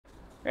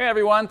Hey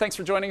everyone, thanks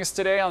for joining us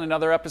today on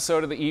another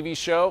episode of the EV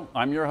Show.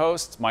 I'm your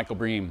host, Michael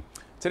Bream.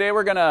 Today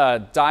we're going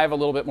to dive a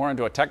little bit more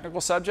into a technical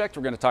subject.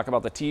 We're going to talk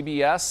about the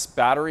TBS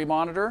battery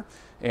monitor,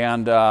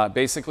 and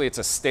basically it's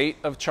a state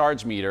of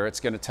charge meter. It's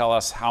going to tell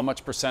us how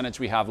much percentage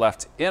we have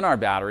left in our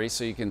battery,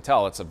 so you can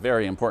tell it's a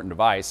very important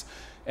device.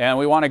 And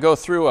we want to go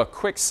through a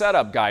quick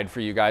setup guide for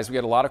you guys. We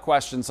get a lot of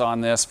questions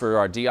on this for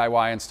our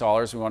DIY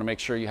installers. We want to make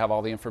sure you have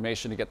all the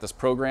information to get this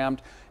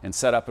programmed and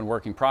set up and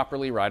working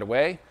properly right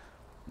away.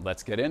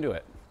 Let's get into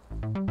it.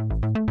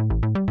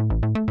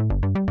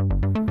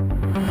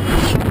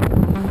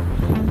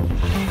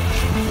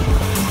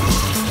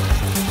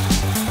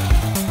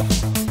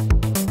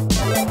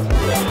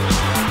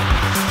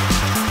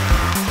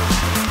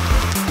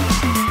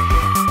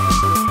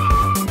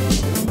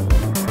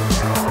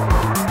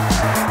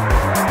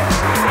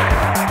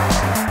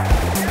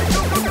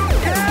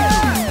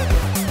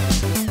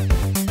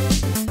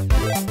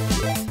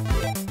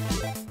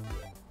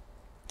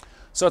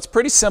 So it's a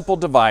pretty simple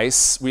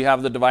device. We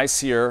have the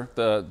device here,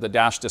 the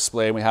dash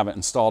display. We have it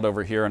installed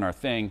over here in our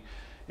thing.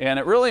 And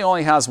it really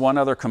only has one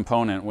other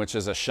component, which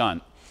is a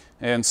shunt.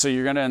 And so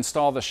you're going to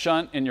install the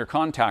shunt in your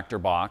contactor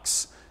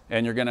box,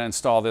 and you're going to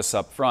install this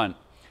up front.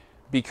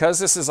 Because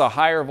this is a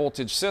higher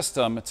voltage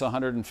system, it's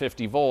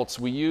 150 volts,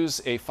 we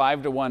use a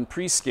 5-to-1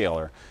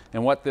 prescaler.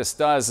 And what this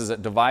does is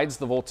it divides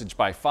the voltage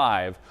by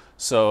 5.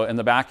 So in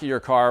the back of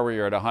your car where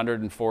you're at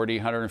 140,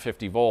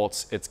 150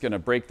 volts, it's going to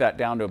break that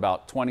down to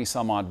about 20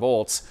 some odd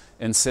volts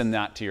and send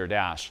that to your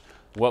dash.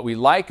 What we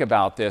like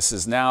about this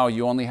is now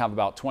you only have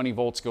about 20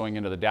 volts going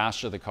into the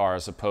dash of the car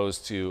as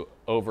opposed to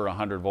over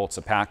 100 volts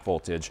of pack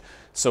voltage.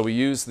 So we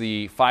use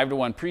the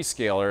 5-to-1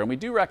 prescaler, and we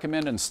do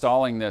recommend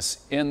installing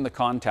this in the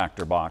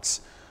contactor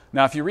box.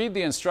 Now if you read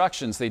the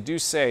instructions, they do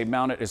say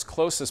mount it as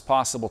close as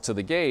possible to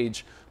the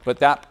gauge, but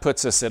that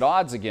puts us at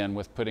odds again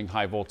with putting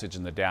high voltage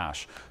in the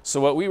dash. So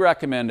what we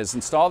recommend is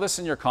install this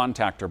in your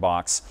contactor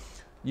box.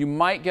 You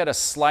might get a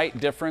slight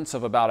difference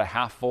of about a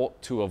half volt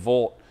to a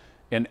volt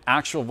in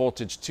actual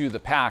voltage to the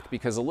pack,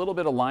 because a little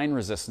bit of line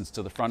resistance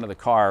to the front of the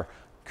car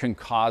can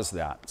cause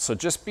that. So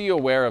just be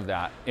aware of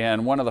that.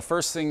 And one of the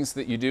first things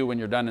that you do when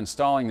you're done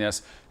installing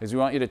this is we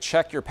want you to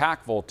check your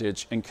pack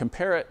voltage and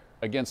compare it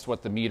against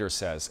what the meter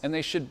says. And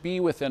they should be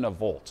within a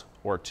volt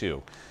or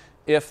two.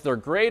 If they're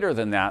greater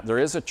than that, there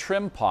is a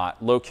trim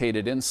pot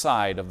located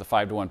inside of the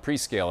 5-to-1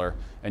 prescaler,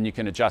 and you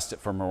can adjust it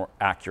for more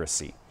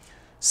accuracy.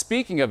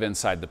 Speaking of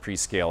inside the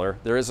prescaler,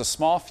 there is a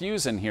small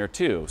fuse in here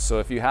too. So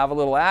if you have a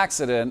little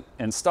accident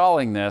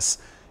installing this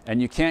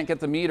and you can't get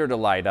the meter to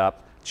light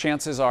up,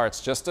 chances are it's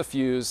just a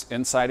fuse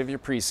inside of your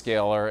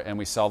prescaler, and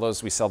we sell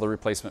the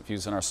replacement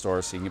fuse in our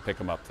store, so you can pick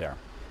them up there.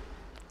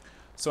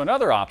 So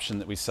another option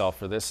that we sell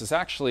for this is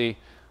actually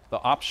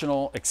the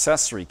optional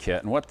accessory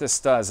kit. And what this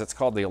does, it's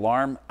called the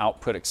alarm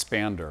output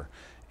expander.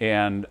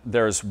 And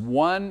there's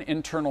one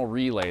internal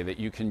relay that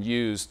you can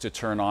use to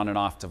turn on and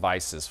off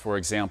devices. For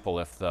example,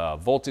 if the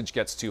voltage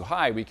gets too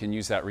high, we can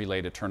use that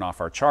relay to turn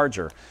off our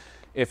charger.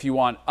 If you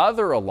want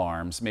other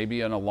alarms,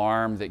 maybe an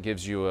alarm that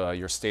gives you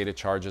your state of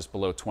charge is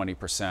below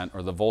 20%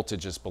 or the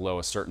voltage is below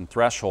a certain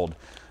threshold,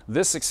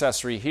 this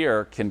accessory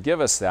here can give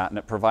us that, and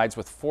it provides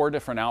with 4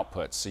 different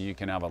outputs. So you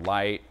can have a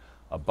light,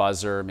 a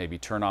buzzer, maybe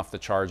turn off the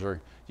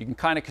charger. You can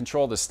kind of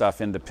control this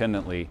stuff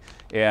independently,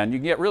 and you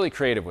can get really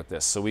creative with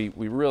this. So we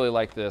really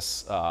like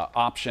this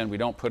option. We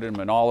don't put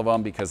them in all of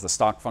them because the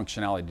stock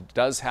functionality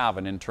does have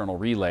an internal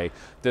relay.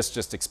 This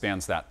just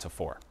expands that to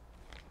 4.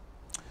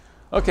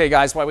 Okay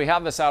guys, while we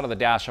have this out of the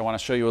dash, I want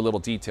to show you a little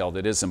detail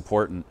that is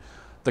important.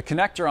 The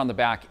connector on the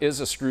back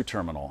is a screw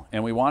terminal,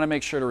 and we want to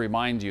make sure to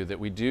remind you that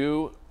we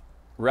do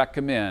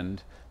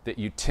recommend that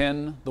you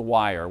tin the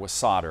wire with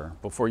solder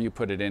before you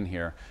put it in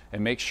here,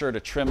 and make sure to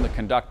trim the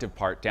conductive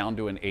part down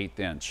to an 1/8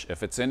 inch.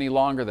 If it's any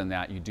longer than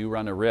that, you do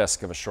run a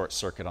risk of a short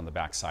circuit on the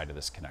back side of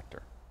this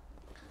connector.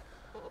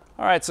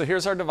 All right, so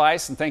here's our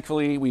device, and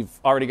thankfully we've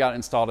already got it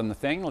installed in the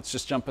thing. Let's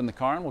just jump in the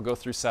car and we'll go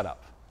through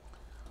setup.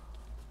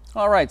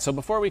 All right, so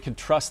before we can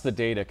trust the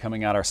data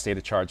coming out our state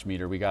of charge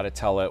meter, we got to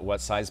tell it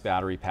what size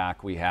battery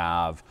pack we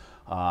have,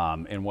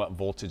 and what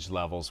voltage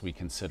levels we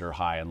consider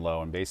high and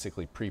low, and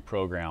basically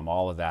pre-program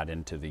all of that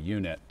into the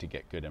unit to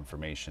get good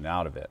information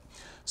out of it.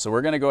 So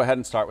we're going to go ahead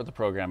and start with the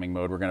programming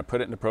mode. We're going to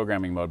put it into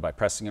programming mode by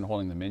pressing and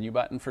holding the menu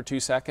button for 2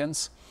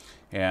 seconds,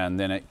 and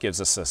then it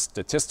gives us a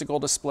statistical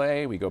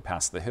display. We go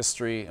past the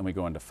history and we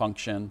go into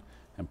function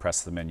and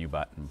press the menu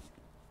button.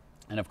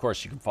 And of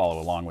course you can follow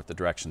along with the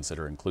directions that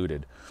are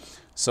included.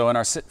 So in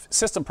our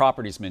system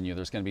properties menu,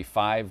 there's going to be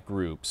 5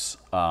 groups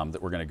that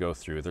we're going to go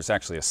through. There's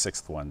actually a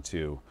 6th one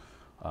too,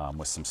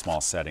 with some small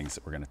settings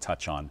that we're going to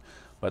touch on.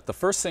 But the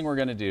first thing we're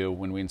going to do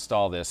when we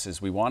install this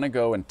is we want to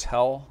go and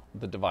tell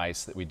the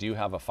device that we do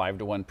have a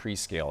 5-to-1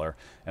 prescaler,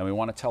 and we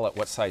want to tell it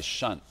what size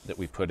shunt that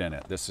we put in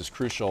it. This is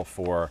crucial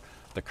for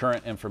the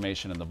current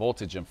information and the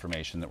voltage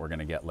information that we're going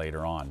to get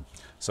later on.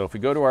 So if we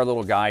go to our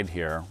little guide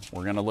here,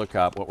 we're going to look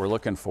up what we're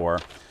looking for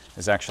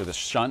is actually the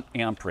shunt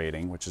amp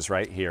rating, which is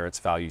right here. It's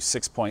value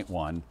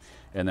 6.1.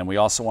 And then we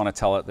also want to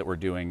tell it that we're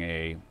doing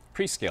a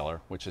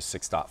prescaler, which is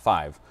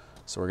 6.5.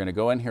 So we're going to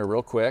go in here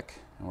real quick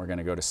and we're going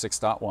to go to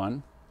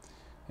 6.1,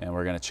 and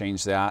we're going to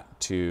change that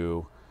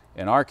to,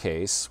 in our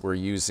case, we're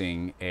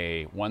using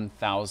a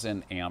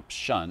 1000 amp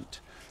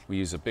shunt. We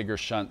use a bigger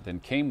shunt than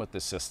came with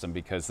the system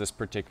because this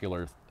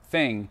particular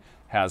thing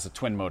has a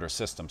twin motor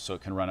system, so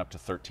it can run up to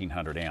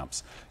 1300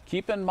 amps.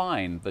 Keep in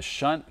mind, the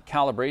shunt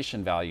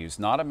calibration value is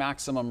not a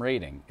maximum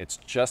rating, it's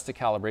just a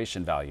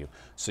calibration value.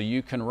 So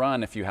you can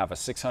run, if you have a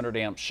 600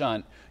 amp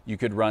shunt, you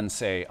could run,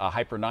 say, a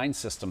Hyper 9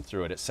 system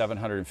through it at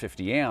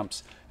 750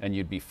 amps, and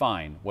you'd be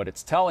fine. What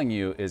it's telling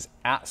you is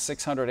at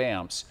 600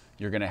 amps,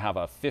 you're gonna have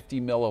a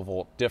 50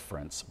 millivolt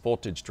difference,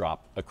 voltage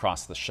drop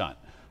across the shunt.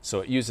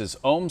 So it uses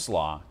Ohm's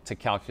law to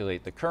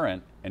calculate the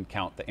current and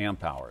count the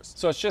amp hours.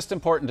 So it's just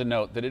important to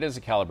note that it is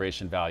a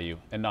calibration value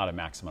and not a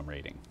maximum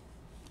rating.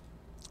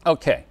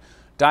 Okay,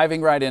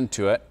 diving right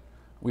into it,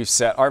 we've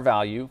set our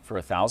value for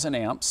 1000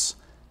 amps,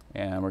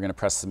 and we're going to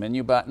press the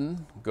menu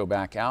button, go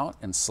back out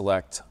and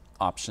select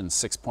option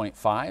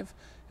 6.5,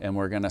 and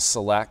we're going to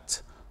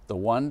select the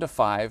 1 to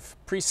 5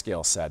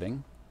 prescale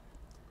setting,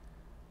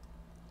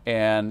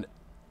 and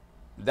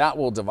that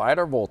will divide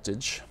our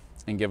voltage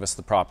and give us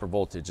the proper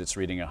voltage. It's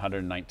reading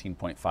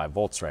 119.5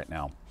 volts right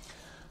now.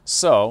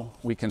 So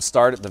we can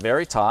start at the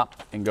very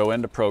top and go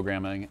into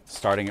programming,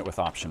 starting it with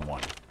option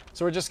 1.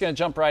 So we're just going to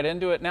jump right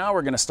into it now.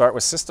 We're going to start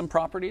with System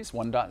Properties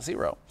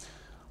 1.0.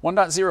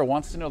 1.0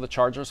 wants to know the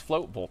charger's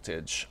float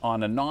voltage.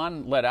 On a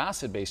non-lead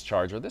acid based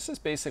charger, this is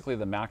basically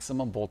the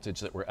maximum voltage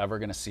that we're ever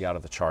going to see out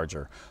of the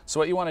charger. So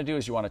what you want to do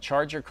is you want to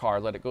charge your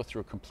car, let it go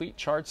through a complete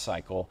charge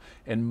cycle,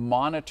 and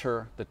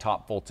monitor the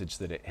top voltage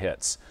that it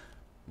hits.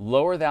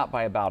 Lower that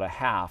by about a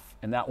half,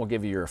 and that will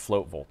give you your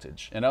float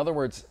voltage. In other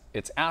words,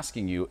 it's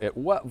asking you at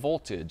what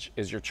voltage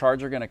is your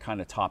charger going to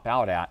kind of top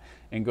out at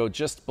and go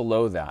just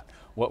below that.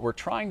 What we're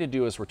trying to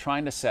do is we're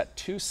trying to set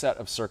two set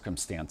of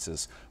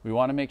circumstances. We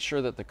want to make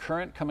sure that the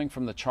current coming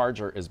from the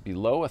charger is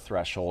below a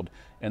threshold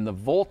and the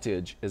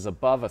voltage is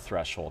above a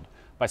threshold.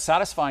 By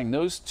satisfying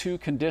those two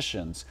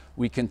conditions,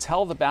 we can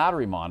tell the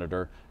battery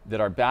monitor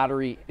that our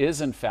battery is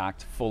in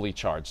fact fully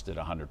charged at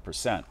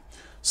 100%.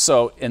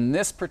 So in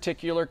this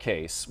particular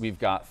case, we've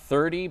got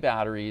 30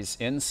 batteries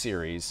in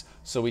series,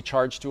 so we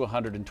charge to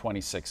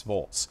 126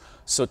 volts.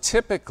 So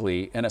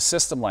typically in a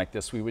system like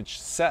this, we would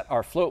set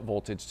our float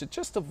voltage to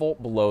just a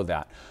volt below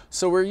that.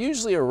 So we're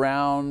usually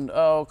around,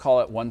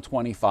 call it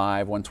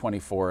 125,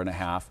 124 and a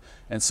half.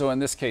 And so in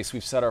this case,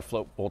 we've set our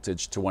float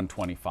voltage to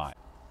 125.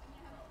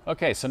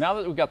 Okay, so now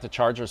that we've got the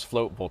charger's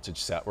float voltage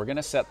set, we're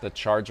gonna set the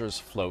charger's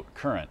float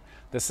current.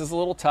 This is a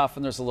little tough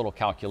and there's a little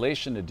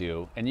calculation to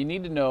do, and you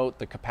need to know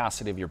the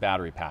capacity of your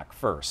battery pack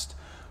first.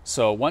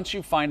 So once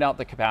you find out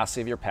the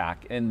capacity of your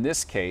pack, in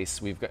this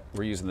case,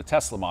 we're using the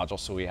Tesla module,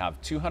 so we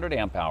have 200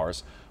 amp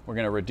hours. We're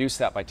gonna reduce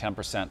that by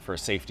 10% for a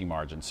safety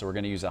margin. So we're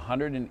gonna use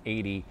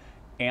 180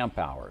 amp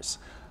hours.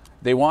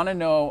 They wanna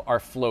know our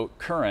float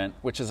current,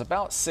 which is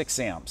about 6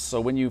 amps. So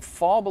when you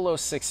fall below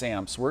 6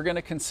 amps, we're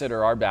gonna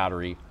consider our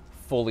battery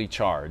fully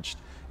charged,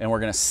 and we're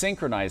gonna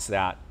synchronize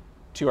that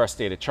to our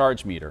state of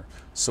charge meter.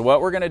 So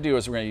what we're going to do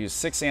is we're going to use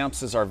 6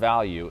 amps as our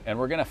value, and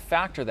we're going to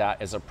factor that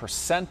as a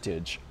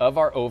percentage of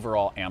our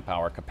overall amp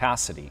hour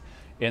capacity.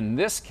 In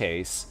this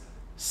case,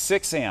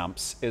 6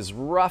 amps is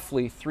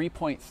roughly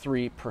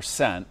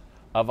 3.3%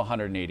 of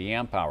 180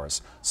 amp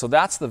hours. So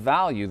that's the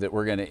value that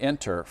we're going to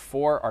enter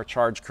for our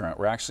charge current.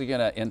 We're actually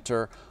going to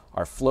enter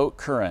our float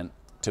current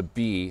to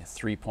be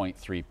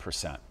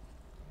 3.3%.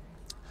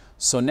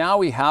 So now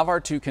we have our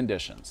two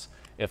conditions.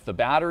 If the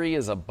battery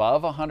is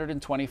above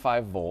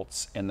 125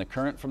 volts and the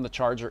current from the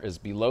charger is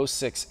below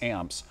 6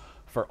 amps,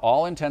 for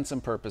all intents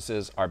and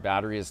purposes, our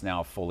battery is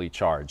now fully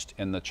charged,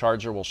 and the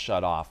charger will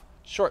shut off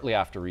shortly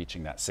after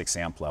reaching that 6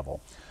 amp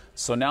level.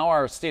 So now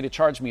our state of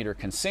charge meter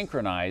can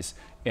synchronize,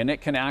 and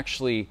it can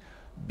actually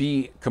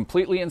be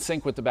completely in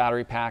sync with the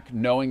battery pack,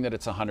 knowing that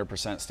it's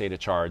 100% state of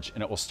charge,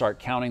 and it will start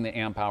counting the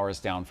amp hours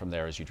down from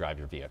there as you drive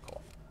your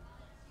vehicle.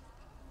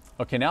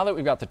 Okay, now that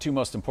we've got the two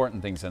most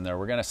important things in there,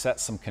 we're going to set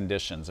some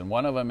conditions, and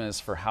one of them is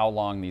for how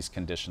long these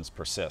conditions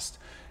persist.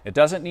 It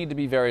doesn't need to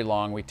be very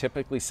long. We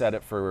typically set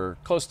it for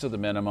close to the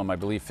minimum. I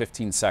believe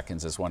 15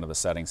 seconds is one of the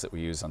settings that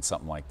we use on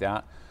something like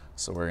that.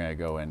 So we're going to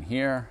go in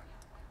here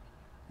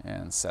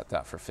and set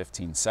that for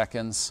 15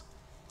 seconds.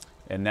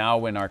 And now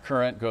when our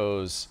current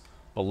goes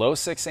below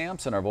 6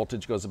 amps and our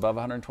voltage goes above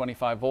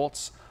 125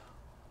 volts,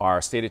 our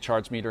state of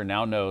charge meter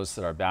now knows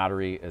that our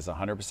battery is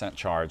 100%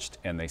 charged,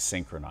 and they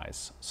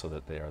synchronize so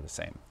that they are the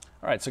same.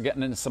 All right, so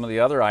getting into some of the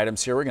other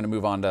items here, we're going to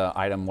move on to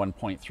item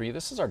 1.3.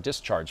 This is our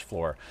discharge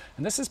floor.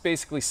 And this is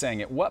basically saying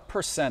at what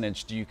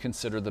percentage do you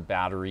consider the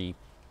battery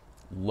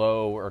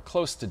low or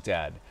close to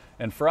dead?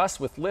 And for us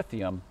with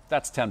lithium,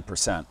 that's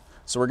 10%.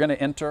 So we're going to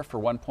enter for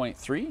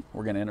 1.3,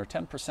 we're going to enter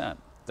 10%.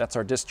 That's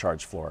our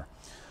discharge floor.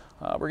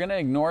 We're going to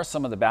ignore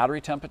some of the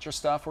battery temperature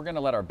stuff. We're going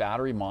to let our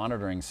battery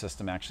monitoring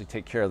system actually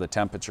take care of the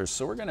temperatures.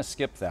 So we're going to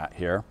skip that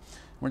here.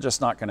 We're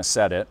just not going to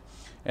set it.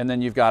 And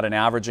then you've got an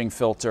averaging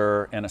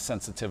filter and a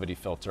sensitivity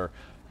filter.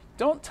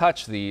 Don't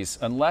touch these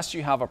unless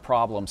you have a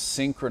problem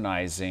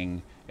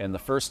synchronizing in the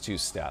first two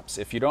steps.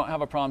 If you don't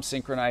have a problem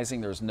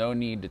synchronizing, there's no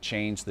need to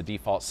change the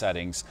default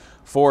settings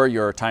for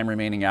your time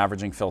remaining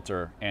averaging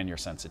filter and your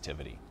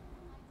sensitivity.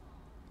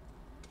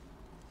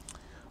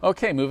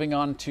 Okay, moving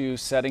on to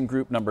setting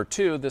group number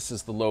 2. This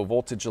is the low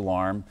voltage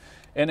alarm.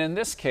 And in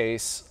this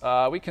case,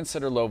 we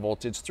consider low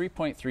voltage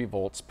 3.3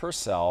 volts per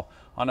cell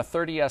on a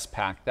 30S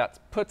pack. That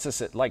puts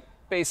us at like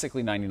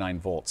basically 99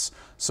 volts.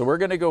 So we're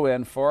going to go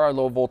in for our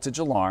low voltage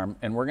alarm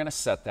and we're going to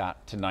set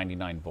that to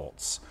 99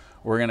 volts.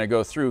 We're going to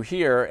go through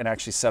here and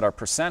actually set our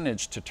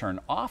percentage to turn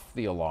off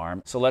the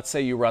alarm. So let's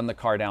say you run the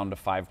car down to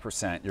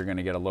 5%, you're going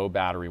to get a low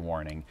battery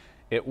warning.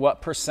 At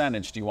what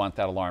percentage do you want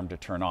that alarm to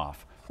turn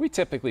off? We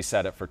typically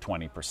set it for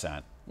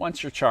 20%.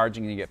 Once you're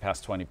charging and you get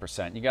past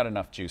 20%, you got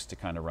enough juice to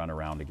kind of run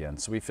around again.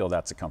 So we feel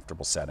that's a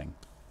comfortable setting.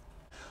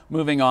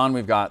 Moving on,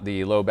 we've got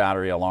the low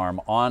battery alarm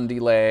on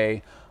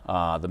delay,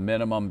 the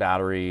minimum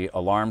battery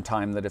alarm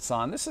time that it's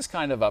on. This is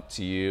kind of up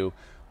to you,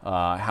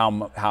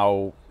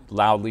 how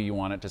loudly you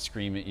want it to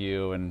scream at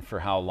you and for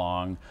how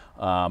long.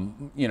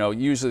 You know,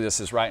 usually this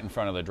is right in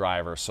front of the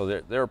driver, so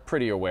they're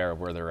pretty aware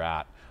of where they're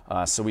at.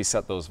 So we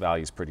set those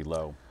values pretty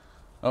low.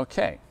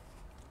 Okay.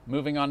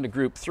 Moving on to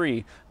group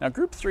 3. Now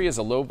group 3 is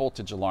a low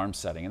voltage alarm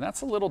setting, and that's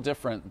a little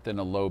different than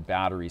a low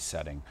battery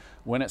setting.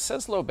 When it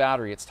says low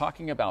battery, it's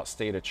talking about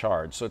state of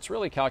charge. So it's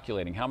really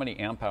calculating how many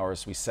amp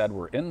hours we said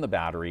were in the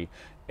battery,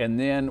 and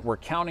then we're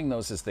counting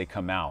those as they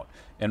come out.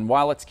 And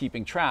while it's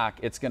keeping track,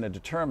 it's going to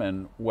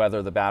determine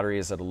whether the battery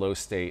is at a low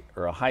state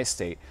or a high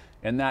state.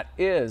 And that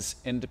is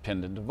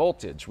independent of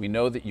voltage. We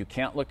know that you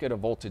can't look at a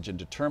voltage and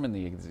determine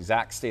the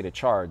exact state of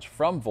charge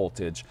from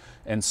voltage.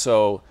 And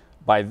so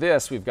by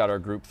this, we've got our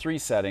group 3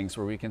 settings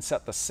where we can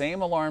set the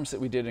same alarms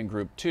that we did in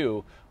group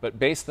 2, but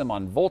base them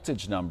on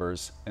voltage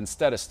numbers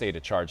instead of state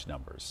of charge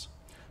numbers.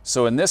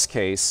 So in this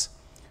case,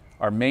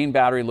 our main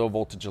battery low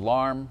voltage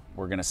alarm,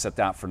 we're going to set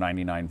that for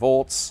 99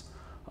 volts.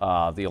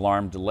 The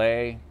alarm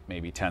delay,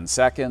 maybe 10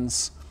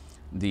 seconds.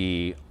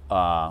 The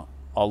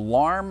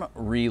alarm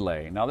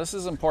relay. Now this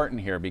is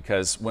important here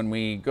because when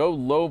we go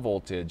low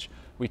voltage,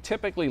 we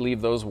typically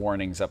leave those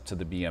warnings up to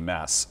the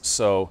BMS.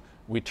 So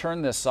we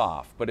turn this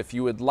off, but if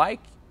you would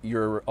like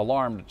your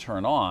alarm to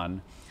turn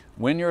on,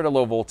 when you're at a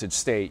low voltage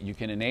state, you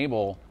can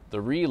enable the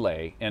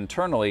relay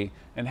internally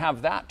and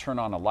have that turn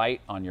on a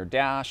light on your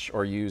dash,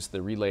 or use the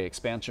relay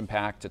expansion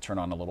pack to turn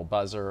on a little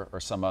buzzer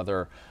or some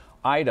other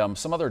item,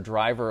 some other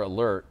driver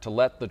alert to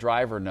let the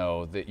driver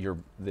know that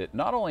that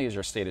not only is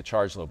your state of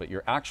charge low, but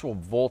your actual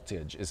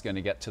voltage is going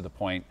to get to the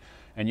point,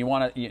 and you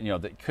want to,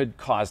 that could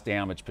cause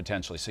damage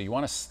potentially. So you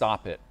want to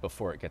stop it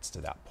before it gets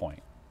to that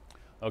point.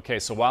 Okay,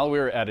 so while we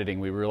were editing,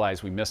 we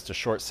realized we missed a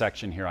short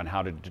section here on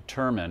how to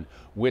determine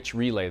which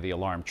relay the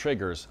alarm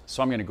triggers,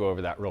 so I'm going to go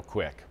over that real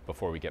quick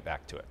before we get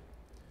back to it.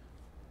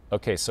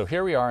 Okay, so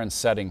here we are in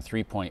setting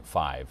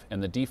 3.5,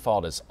 and the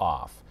default is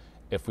off.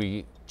 If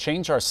we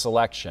change our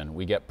selection,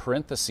 we get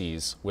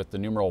parentheses with the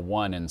numeral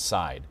 1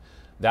 inside.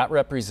 That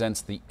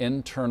represents the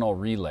internal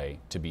relay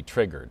to be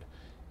triggered.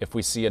 If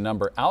we see a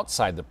number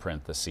outside the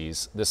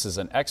parentheses, this is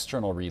an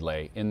external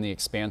relay in the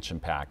expansion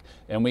pack,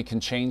 and we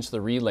can change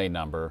the relay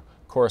number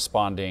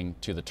corresponding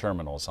to the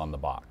terminals on the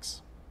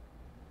box.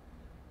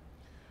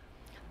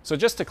 So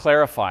just to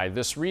clarify,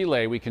 this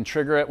relay, we can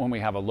trigger it when we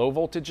have a low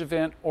voltage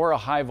event or a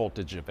high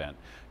voltage event.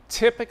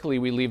 Typically,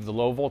 we leave the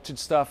low voltage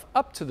stuff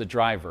up to the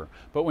driver,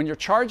 but when you're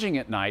charging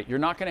at night, you're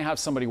not going to have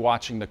somebody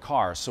watching the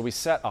car. So we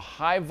set a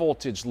high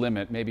voltage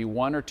limit, maybe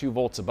 1 or 2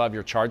 volts above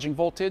your charging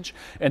voltage,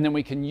 and then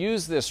we can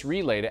use this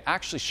relay to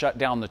actually shut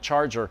down the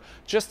charger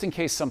just in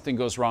case something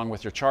goes wrong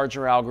with your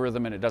charger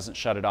algorithm and it doesn't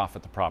shut it off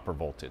at the proper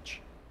voltage.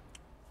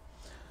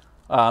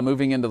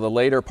 Moving into the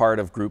later part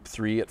of group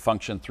 3 at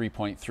function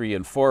 3.3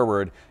 and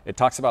forward, it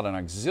talks about an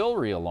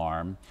auxiliary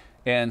alarm.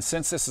 And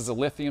since this is a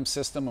lithium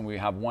system and we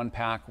have one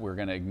pack, we're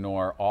going to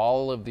ignore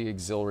all of the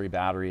auxiliary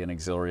battery and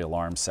auxiliary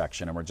alarm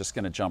section, and we're just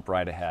going to jump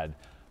right ahead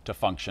to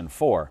function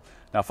 4.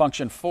 Now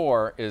function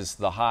 4 is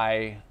the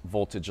high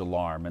voltage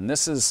alarm, and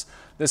this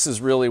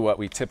is really what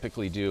we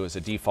typically do as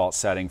a default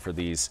setting for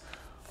these.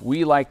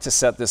 We like to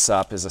set this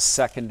up as a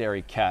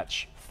secondary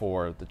catch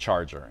for the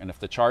charger, and if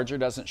the charger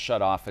doesn't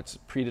shut off its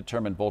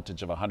predetermined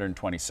voltage of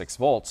 126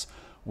 volts,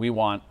 we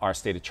want our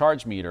state of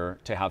charge meter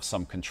to have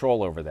some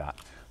control over that.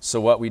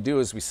 So what we do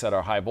is we set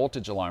our high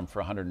voltage alarm for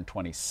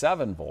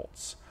 127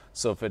 volts.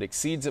 So if it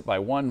exceeds it by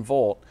 1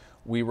 volt,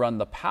 we run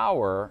the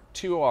power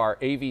to our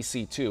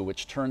AVC2,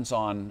 which turns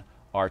on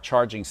our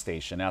charging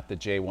station at the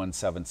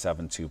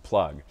J1772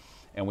 plug.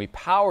 And we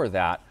power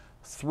that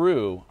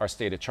through our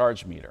state of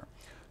charge meter.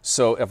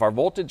 So if our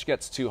voltage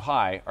gets too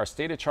high, our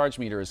state of charge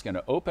meter is going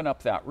to open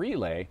up that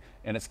relay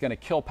and it's going to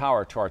kill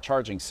power to our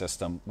charging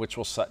system, which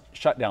will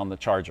shut down the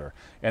charger.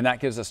 And that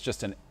gives us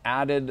just an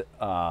added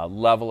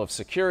level of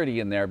security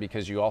in there,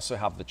 because you also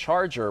have the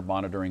charger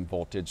monitoring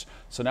voltage.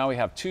 So now we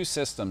have 2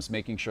 systems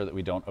making sure that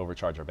we don't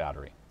overcharge our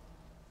battery.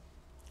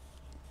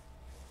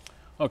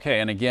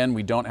 Okay, and again,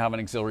 we don't have an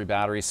auxiliary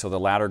battery, so the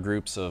latter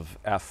groups of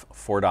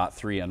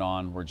F4.3 and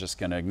on, we're just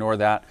going to ignore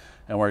that,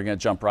 and we're going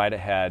to jump right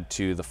ahead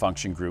to the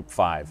function group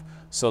 5.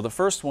 So the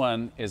first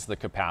one is the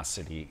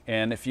capacity,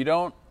 and if you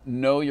don't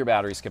know your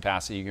battery's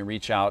capacity, you can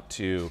reach out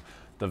to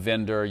the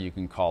vendor, you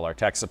can call our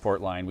tech support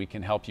line. We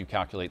can help you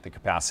calculate the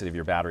capacity of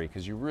your battery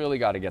because you really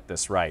got to get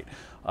this right.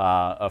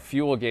 A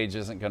fuel gauge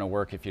isn't going to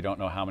work if you don't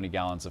know how many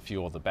gallons of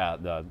fuel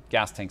the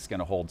gas tank's going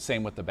to hold.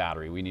 Same with the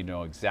battery. We need to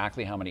know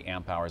exactly how many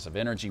amp hours of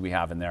energy we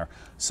have in there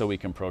so we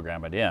can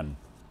program it in.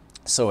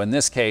 So in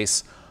this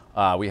case,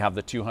 we have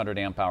the 200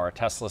 amp hour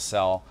Tesla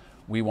cell.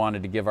 We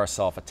wanted to give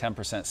ourselves a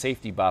 10%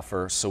 safety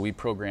buffer, so we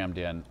programmed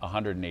in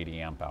 180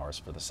 amp hours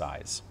for the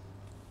size.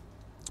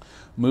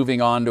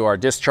 Moving on to our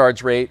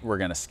discharge rate, we're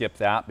going to skip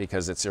that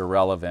because it's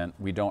irrelevant.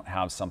 We don't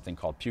have something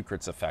called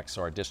Puchert's effect,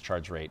 so our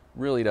discharge rate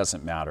really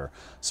doesn't matter.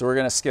 So we're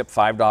going to skip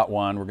 5.1,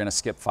 we're going to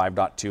skip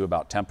 5.2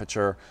 about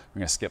temperature, we're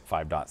going to skip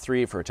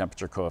 5.3 for a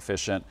temperature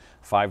coefficient.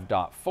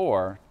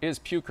 5.4 is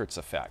Puchert's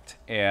effect,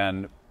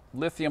 and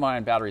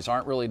lithium-ion batteries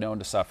aren't really known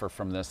to suffer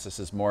from this. This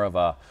is more of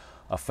a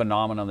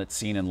phenomenon that's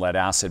seen in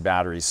lead-acid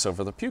batteries. So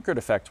for the Puchert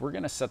effect, we're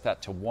going to set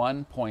that to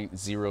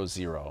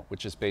 1.00,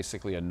 which is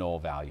basically a null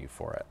value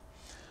for it.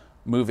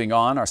 Moving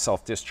on, our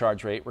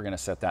self-discharge rate, we're going to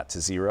set that to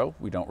 0.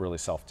 We don't really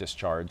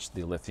self-discharge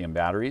the lithium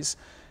batteries.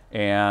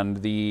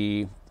 And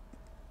the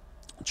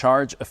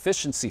charge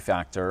efficiency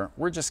factor,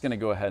 we're just going to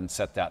go ahead and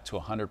set that to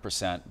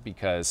 100%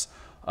 because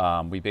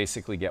we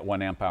basically get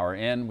 1 amp hour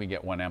in, we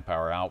get 1 amp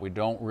hour out. We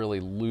don't really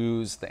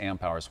lose the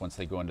amp hours once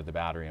they go into the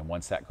battery and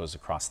once that goes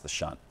across the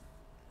shunt.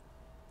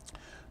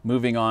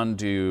 Moving on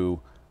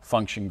to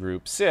function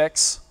group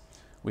 6,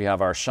 we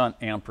have our shunt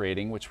amp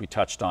rating, which we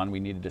touched on.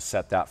 We needed to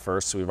set that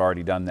first, so we've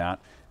already done that.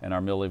 And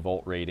our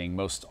millivolt rating,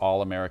 most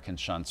all American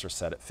shunts are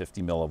set at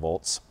 50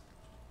 millivolts.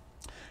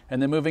 And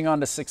then moving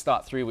on to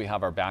 6.3, we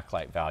have our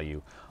backlight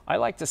value. I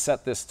like to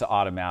set this to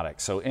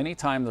automatic. So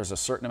anytime there's a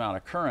certain amount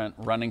of current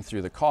running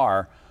through the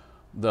car,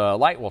 the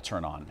light will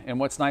turn on. And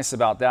what's nice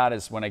about that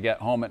is when I get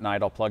home at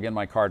night, I'll plug in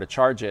my car to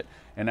charge it.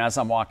 And as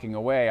I'm walking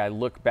away, I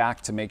look back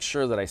to make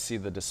sure that I see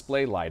the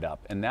display light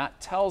up. And that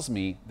tells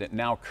me that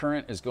now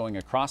current is going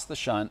across the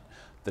shunt,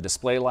 the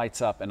display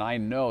lights up, and I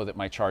know that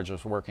my charger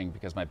is working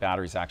because my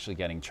battery's actually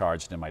getting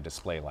charged and my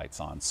display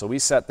light's on. So we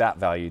set that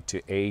value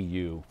to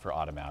AU for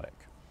automatic.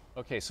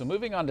 Okay, so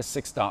moving on to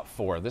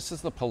 6.4, this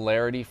is the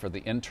polarity for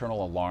the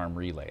internal alarm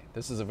relay.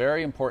 This is a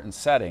very important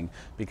setting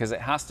because it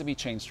has to be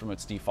changed from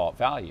its default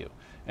value.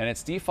 And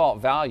its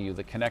default value,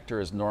 the connector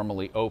is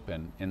normally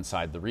open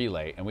inside the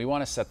relay, and we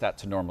want to set that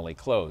to normally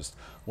closed.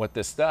 What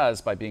this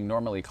does by being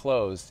normally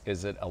closed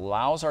is it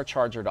allows our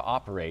charger to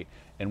operate,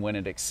 and when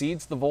it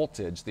exceeds the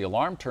voltage, the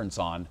alarm turns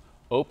on,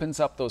 opens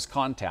up those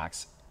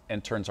contacts,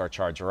 and turns our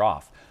charger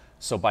off.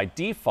 So by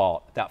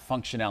default, that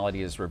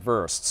functionality is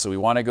reversed. So we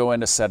want to go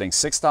into setting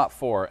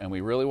 6.4, and we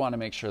really want to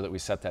make sure that we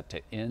set that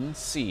to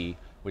NC,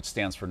 which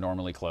stands for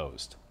normally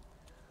closed.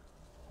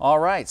 All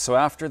right, so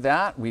after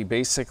that, we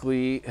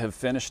basically have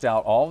finished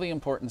out all the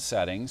important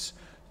settings.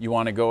 You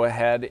want to go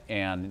ahead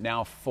and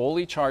now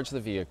fully charge the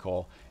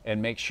vehicle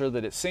and make sure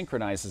that it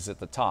synchronizes at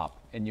the top.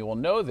 And you will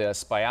know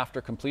this by after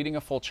completing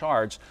a full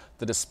charge,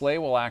 the display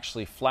will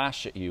actually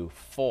flash at you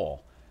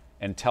full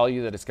and tell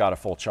you that it's got a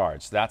full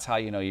charge. That's how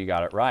you know you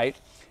got it right.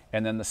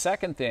 And then the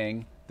second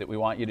thing that we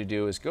want you to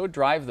do is go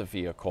drive the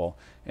vehicle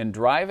and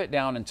drive it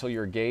down until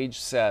your gauge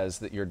says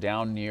that you're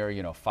down near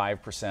 5%,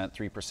 3%,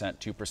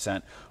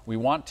 2%. We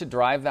want to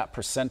drive that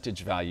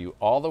percentage value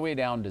all the way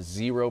down to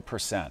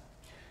 0%.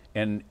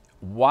 And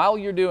while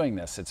you're doing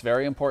this, it's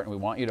very important,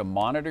 we want you to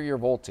monitor your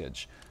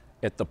voltage.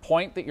 At the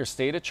point that your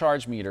state of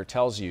charge meter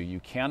tells you you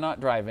cannot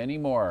drive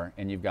anymore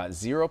and you've got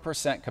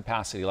 0%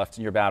 capacity left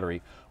in your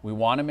battery, we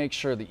want to make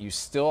sure that you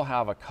still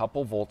have a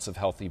couple volts of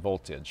healthy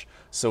voltage.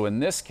 So in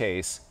this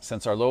case,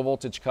 since our low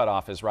voltage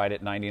cutoff is right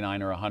at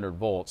 99 or 100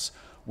 volts,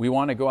 we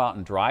want to go out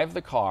and drive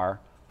the car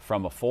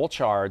from a full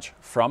charge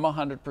from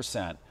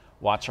 100%,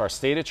 watch our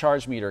state of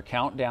charge meter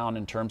count down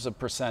in terms of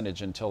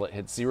percentage until it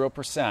hits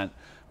 0%.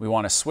 We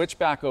want to switch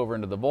back over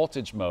into the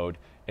voltage mode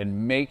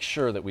and make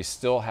sure that we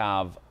still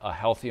have a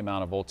healthy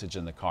amount of voltage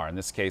in the car, in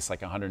this case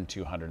like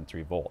 102,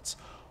 103 volts.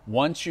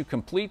 Once you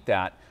complete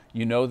that,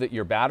 you know that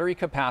your battery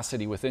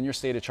capacity within your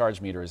state of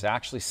charge meter is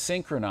actually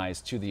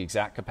synchronized to the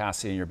exact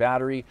capacity in your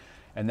battery,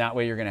 and that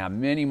way you're going to have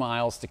many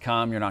miles to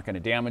come. You're not going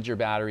to damage your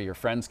battery. Your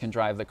friends can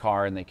drive the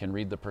car and they can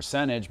read the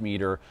percentage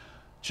meter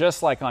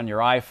just like on your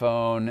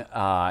iPhone,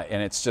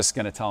 and it's just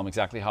going to tell them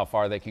exactly how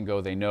far they can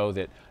go. They know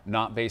that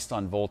not based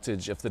on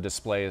voltage, if the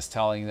display is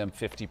telling them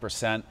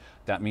 50%,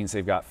 that means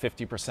they've got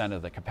 50%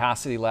 of the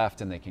capacity left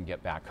and they can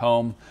get back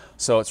home.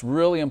 So it's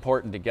really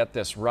important to get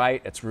this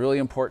right. It's really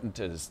important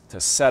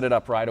to set it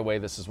up right away.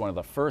 This is one of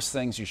the first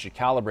things you should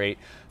calibrate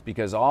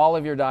because all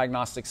of your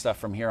diagnostic stuff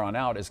from here on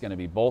out is going to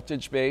be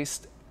voltage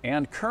based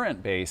and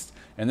current based,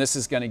 and this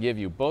is going to give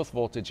you both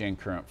voltage and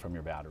current from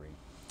your battery.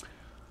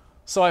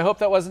 So I hope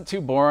that wasn't too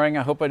boring.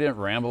 I hope I didn't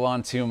ramble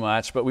on too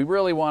much, but we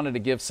really wanted to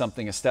give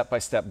something, a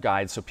step-by-step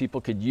guide, so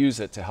people could use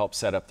it to help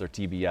set up their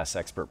TBS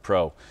Expert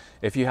Pro.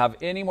 If you have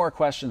any more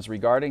questions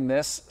regarding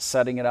this,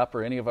 setting it up,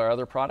 or any of our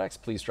other products,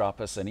 please drop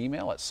us an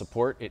email at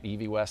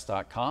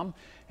support@evwest.com.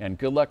 And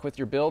good luck with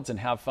your builds and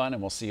have fun,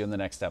 and we'll see you in the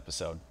next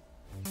episode.